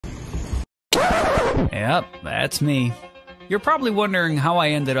Yep, that's me. You're probably wondering how I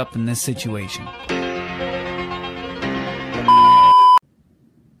ended up in this situation.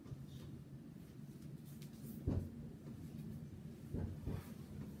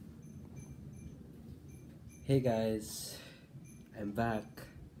 Hey guys, I'm back.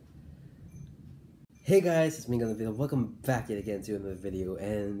 Hey guys, it's me gonna be welcome back yet again to another video,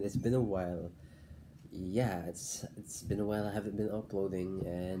 and it's been a while. Yeah, it's been a while. I haven't been uploading,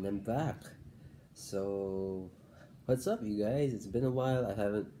 and I'm back. So, what's up, you guys? It's been a while. I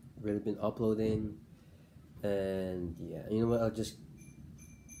haven't really been uploading, and yeah, you know what? I'll just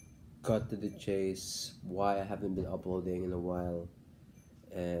cut to the chase. Why I haven't been uploading in a while,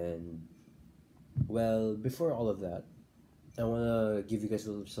 and well, before all of that, I want to give you guys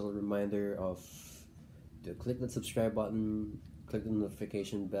a little reminder of to click the subscribe button, click the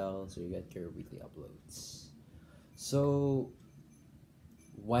notification bell so you get your weekly uploads. So,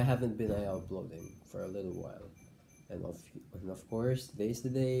 why haven't been I uploading for a little while? And of course, today's the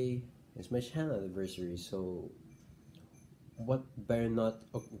day. It's my channel anniversary. So, what a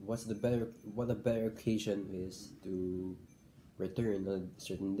better occasion is to return on a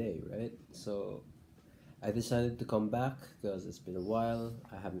certain day, right? So, I decided to come back because it's been a while.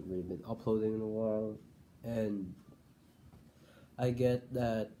 I haven't really been uploading in a while, and I get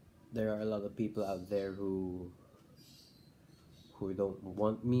that there are a lot of people out there who don't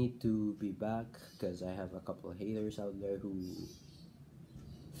want me to be back because I have a couple of haters out there who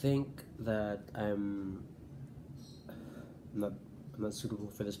think that not I'm not suitable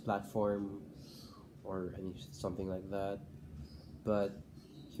for this platform or something like that. But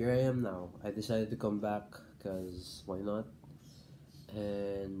here I am now. I decided to come back because why not?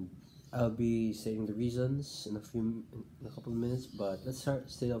 And I'll be saying the reasons in a couple of minutes. But let's start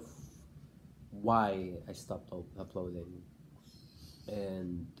straight off why I stopped uploading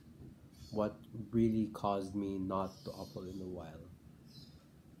and what really caused me not to upload in a while.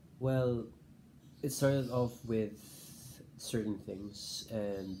 Well, it started off with certain things,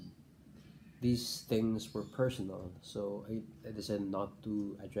 and these things were personal, so I decided not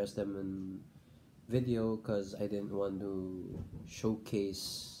to address them in video because I didn't want to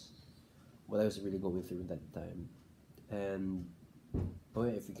showcase what I was really going through at that time. And oh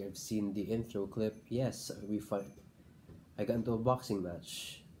yeah, if you have seen the intro clip, yes, I got into a boxing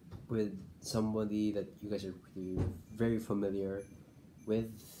match with somebody that you guys are pretty, very familiar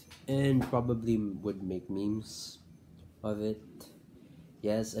with and probably would make memes of it.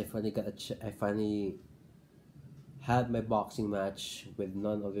 Yes, I finally had my boxing match with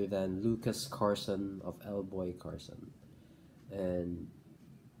none other than Lucas Carson of L Boy Carson, and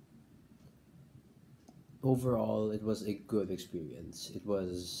overall it was a good experience. It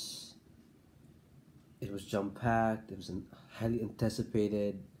was jump packed. It was highly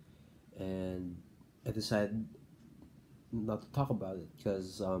anticipated, and I decided not to talk about it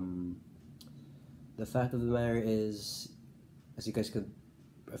because the fact of the matter is, as you guys could,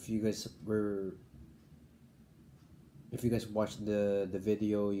 if you guys were, if you guys watched the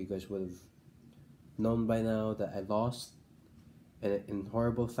video, you guys would have known by now that I lost, and in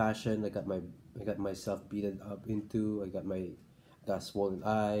horrible fashion. I got myself beaten up into. Got swollen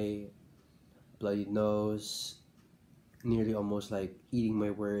eye, bloody nose, nearly almost like eating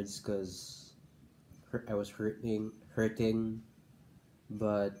my words because I was hurting,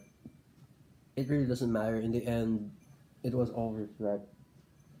 but it really doesn't matter. In the end, it was all regret.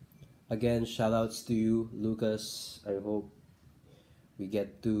 Again, shout outs to you, Lucas. I hope we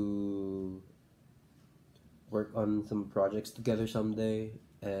get to work on some projects together someday.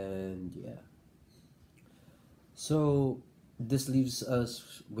 And yeah. So, this leaves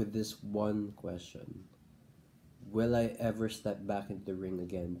us with this one question. Will I ever step back into the ring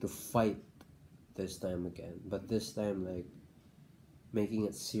again to fight this time again? But this time, like, taking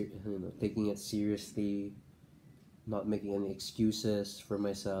it seriously, not making any excuses for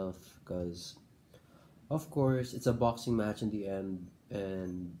myself, because of course it's a boxing match in the end,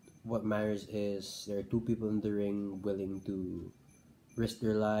 and what matters is there are two people in the ring willing to risk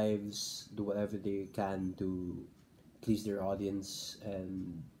their lives, do whatever they can to please their audience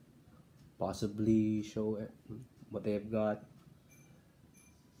and possibly show what they've got.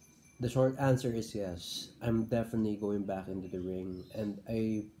 The short answer is yes. I'm definitely going back into the ring, and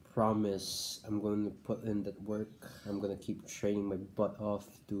I promise I'm going to put in that work. I'm going to keep training my butt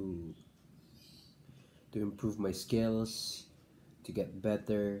off to improve my skills, to get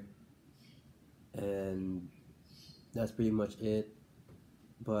better, and that's pretty much it.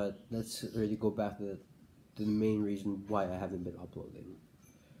 But let's really go back to the main reason why I haven't been uploading.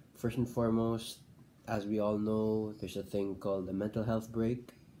 First and foremost, as we all know, there's a thing called a mental health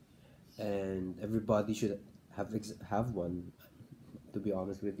break. and everybody should have one. To be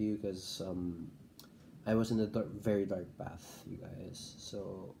honest with you, because I was in a very dark path, you guys.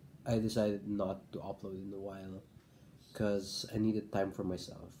 So I decided not to upload in a while because I needed time for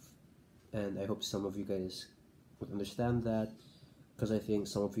myself, and I hope some of you guys would understand that because I think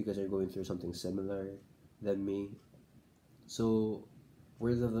some of you guys are going through something similar than me. So,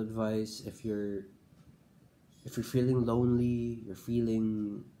 word of advice: if you're feeling lonely, you're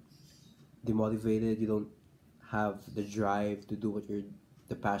feeling demotivated, you don't have the drive to do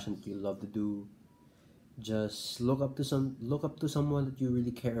the passion that you love to do, just look up to someone that you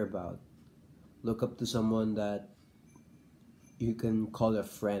really care about. Look up to someone that you can call a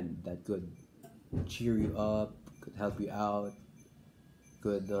friend that could cheer you up, could help you out,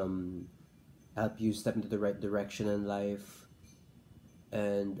 could help you step into the right direction in life.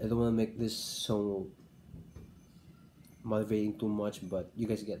 And I don't want to make this so motivating too much, but you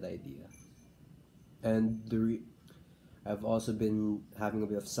guys get the idea. And I've also been having a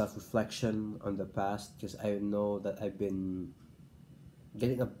bit of self-reflection on the past because I know that I've been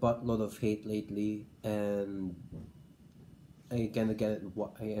getting a buttload of hate lately, and I kind of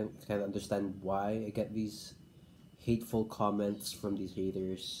I kind of understand why I get these hateful comments from these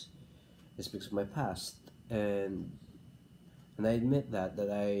haters. It's because of my past, and I admit that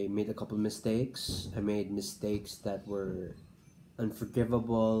I made a couple mistakes. I made mistakes that were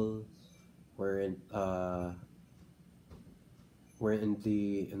unforgivable. Were were in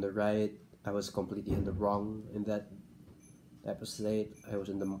the right. I was completely in the wrong in that type of state. I was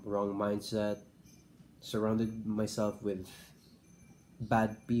in the wrong mindset. Surrounded myself with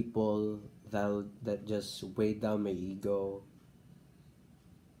bad people that just weighed down my ego.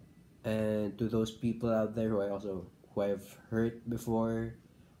 And to those people out there who I've hurt before,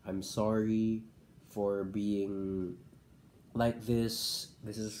 I'm sorry for being like this.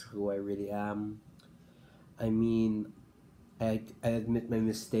 This is who I really am. I mean, I admit my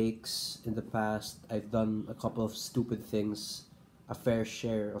mistakes in the past. I've done a couple of stupid things, a fair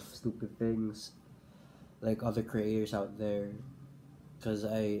share of stupid things, like other creators out there. Because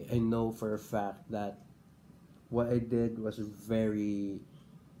I know for a fact that what I did was very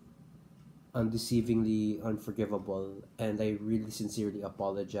undeceivingly unforgivable, and I really sincerely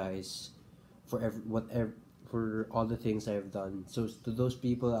apologize for whatever for all the things I've done. So to those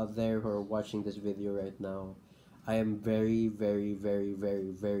people out there who are watching this video right now, I am very, very, very,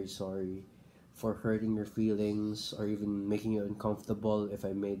 very, very sorry for hurting your feelings or even making you uncomfortable if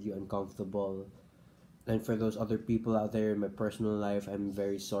I made you uncomfortable. And for those other people out there in my personal life, I'm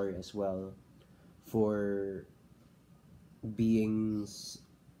very sorry as well for being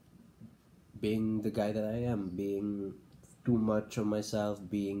being the guy that I am, being too much of myself,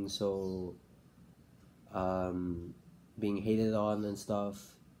 being so um, being hated on and stuff.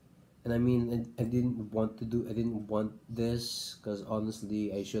 And I mean, I didn't want this because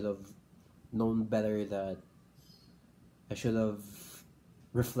honestly, I should have known better that I should have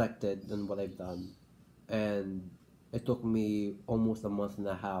reflected on what I've done. And it took me almost a month and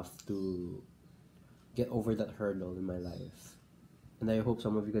a half to get over that hurdle in my life. And I hope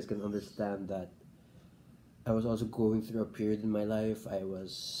some of you guys can understand that I was also going through a period in my life. I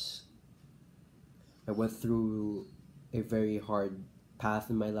went through a very hard path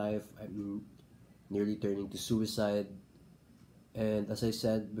in my life. I'm nearly turning to suicide. And as I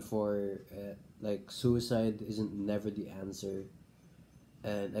said before, like suicide isn't never the answer.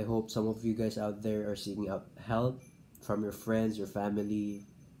 And I hope some of you guys out there are seeking out help from your friends, your family,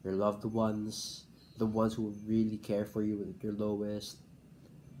 your loved ones, the ones who really care for you at your lowest.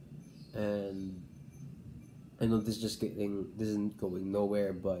 And I know this isn't going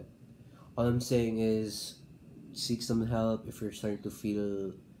nowhere, but all I'm saying is seek some help if you're starting to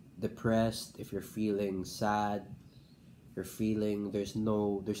feel depressed, if you're feeling sad, you're feeling there's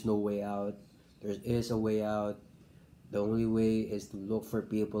no way out. There is a way out. The only way is to look for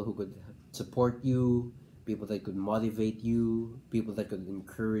people who could support you, people that could motivate you, people that could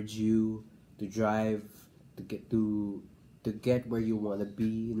encourage you to drive to get where you want to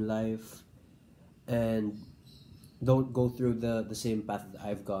be in life. And don't go through the same path that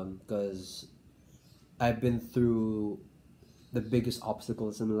I've gone because I've been through the biggest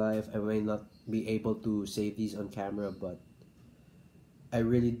obstacles in life. I may not be able to say these on camera, but I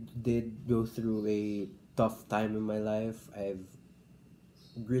really did go through a tough time in my life. I've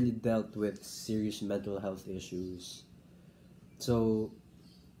really dealt with serious mental health issues. So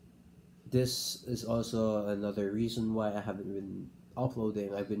this is also another reason why I haven't been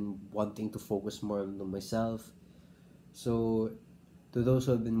uploading. I've been wanting to focus more on myself. So to those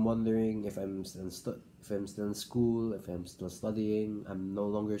who have been wondering if I'm if I'm still in school, if I'm still studying. I'm no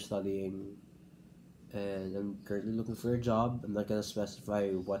longer studying, and I'm currently looking for a job. I'm not gonna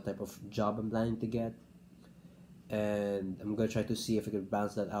specify what type of job I'm planning to get, and I'm gonna try to see if I can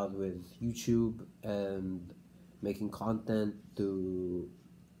balance that out with YouTube and making content to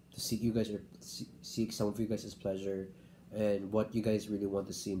seek you guys or seek some of you guys' pleasure and what you guys really want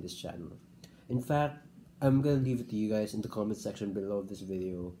to see in this channel. In fact, I'm gonna leave it to you guys in the comment section below this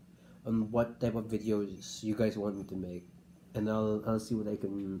video on what type of videos you guys want me to make, and I'll see what I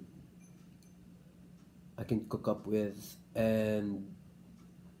can cook up with. And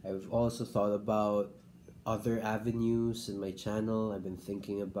I've also thought about other avenues in my channel. I've been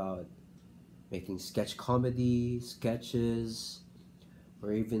thinking about making sketch comedy, sketches,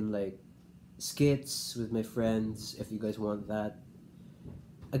 or even like skits with my friends if you guys want that.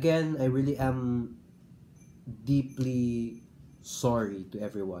 Again, I really am deeply sorry to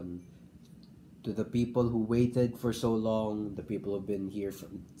everyone, to the people who waited for so long, the people who've been here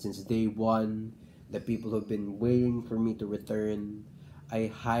since day one, the people who've been waiting for me to return.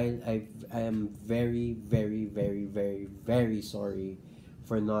 I am very, very, very, very, very sorry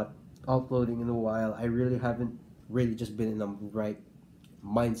for not uploading in a while. I really haven't really just been in the right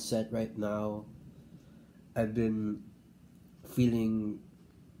mindset right now. I've been feeling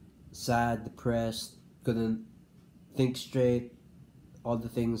sad, depressed, couldn't think straight. All the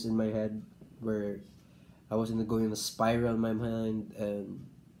things in my head were, I was going in a spiral in my mind, and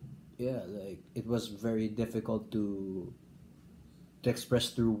yeah, like it was very difficult to express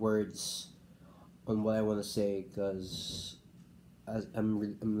through words on what I want to say, because as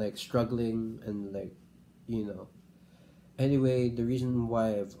I'm like struggling and like, you know. Anyway, the reason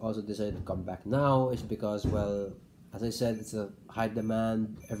why I've also decided to come back now is because, well, as I said, it's a high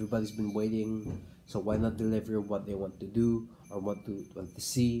demand. Everybody's been waiting, so why not deliver what they want to do or want to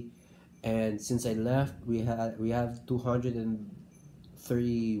see? And since I left, we have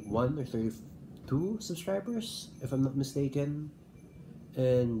 231 or 32 subscribers, if I'm not mistaken.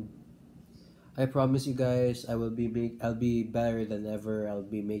 And I promise you guys, I'll be better than ever. I'll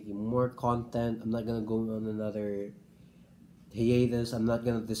be making more content. I'm not gonna go on another hiatus. I'm not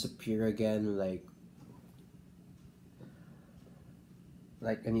gonna disappear again like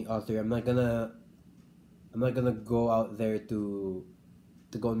any author. I'm not gonna go out there to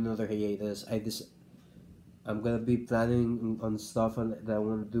go on another hiatus. I'm gonna be planning on stuff that I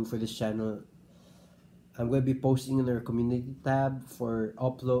want to do for this channel. I'm gonna be posting in our community tab for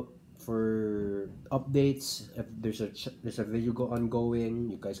updates. If there's a video ongoing,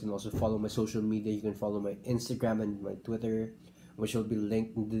 you guys can also follow my social media. You can follow my Instagram and my Twitter, which will be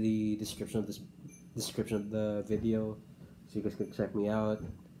linked in the description of the video, so you guys can check me out.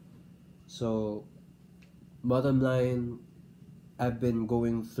 So, bottom line, I've been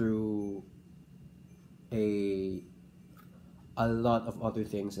going through a a lot of other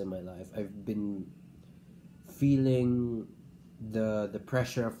things in my life. I've been feeling the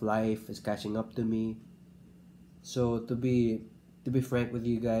pressure of life is catching up to me. So to be frank with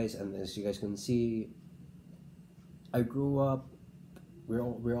you guys, and as you guys can see, I grew up.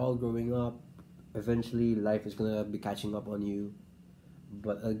 We're all growing up. Eventually, life is gonna be catching up on you,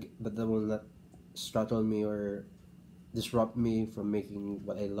 but that will not startle me or disrupt me from making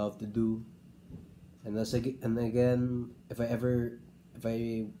what I love to do. And again, if I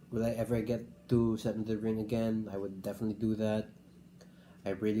will I ever get to step into the ring again, I would definitely do that. I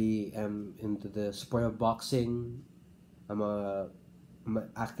really am into the sport of boxing. I'm a I'm an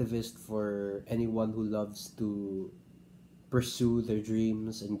activist for anyone who loves to pursue their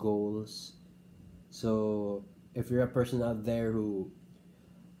dreams and goals. So if you're a person out there who's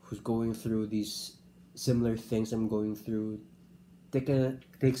going through these similar things I'm going through, take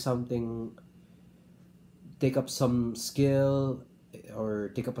something, take up some skill,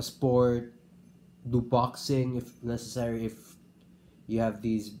 or take up a sport, do boxing if necessary. If you have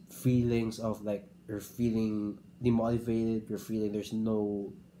these feelings of like you're feeling demotivated, you're feeling there's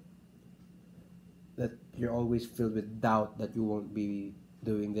no, that you're always filled with doubt that you won't be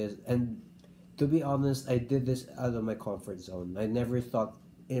doing this. And to be honest, I did this out of my comfort zone. I never thought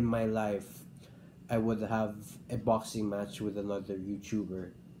in my life I would have a boxing match with another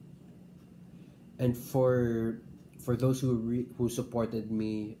YouTuber. And for those who supported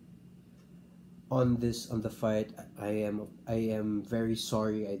me on the fight, I am very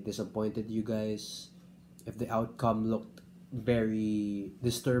sorry I disappointed you guys. If the outcome looked very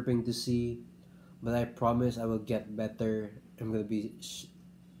disturbing to see, but I promise I will get better.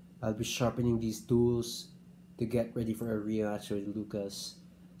 I'll be sharpening these tools to get ready for a rematch with Lucas.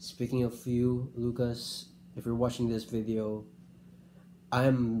 Speaking of you, Lucas, if you're watching this video,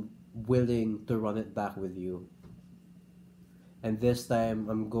 I'm willing to run it back with you. And this time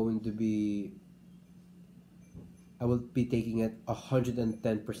I will be taking it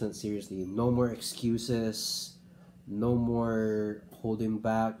 110% seriously. No more excuses, no more holding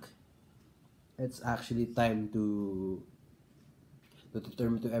back. It's actually time to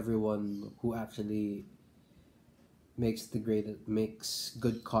determine to everyone who actually makes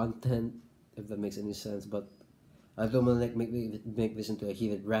good content, if that makes any sense. But I don't want to like make this into a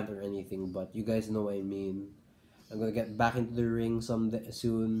heated rant or anything, but you guys know what I mean. I'm gonna get back into the ring someday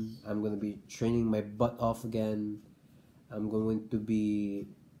soon. I'm gonna be training my butt off again. I'm going to be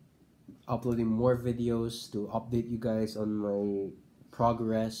uploading more videos to update you guys on my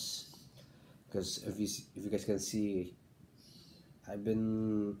progress. Because if you guys can see, I've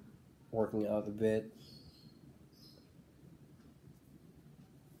been working out a bit.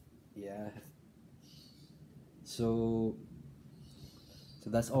 Yeah. So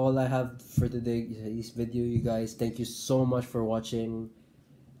that's all I have for today's video, you guys. Thank you so much for watching,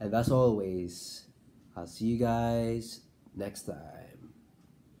 and as always, I'll see you guys next time.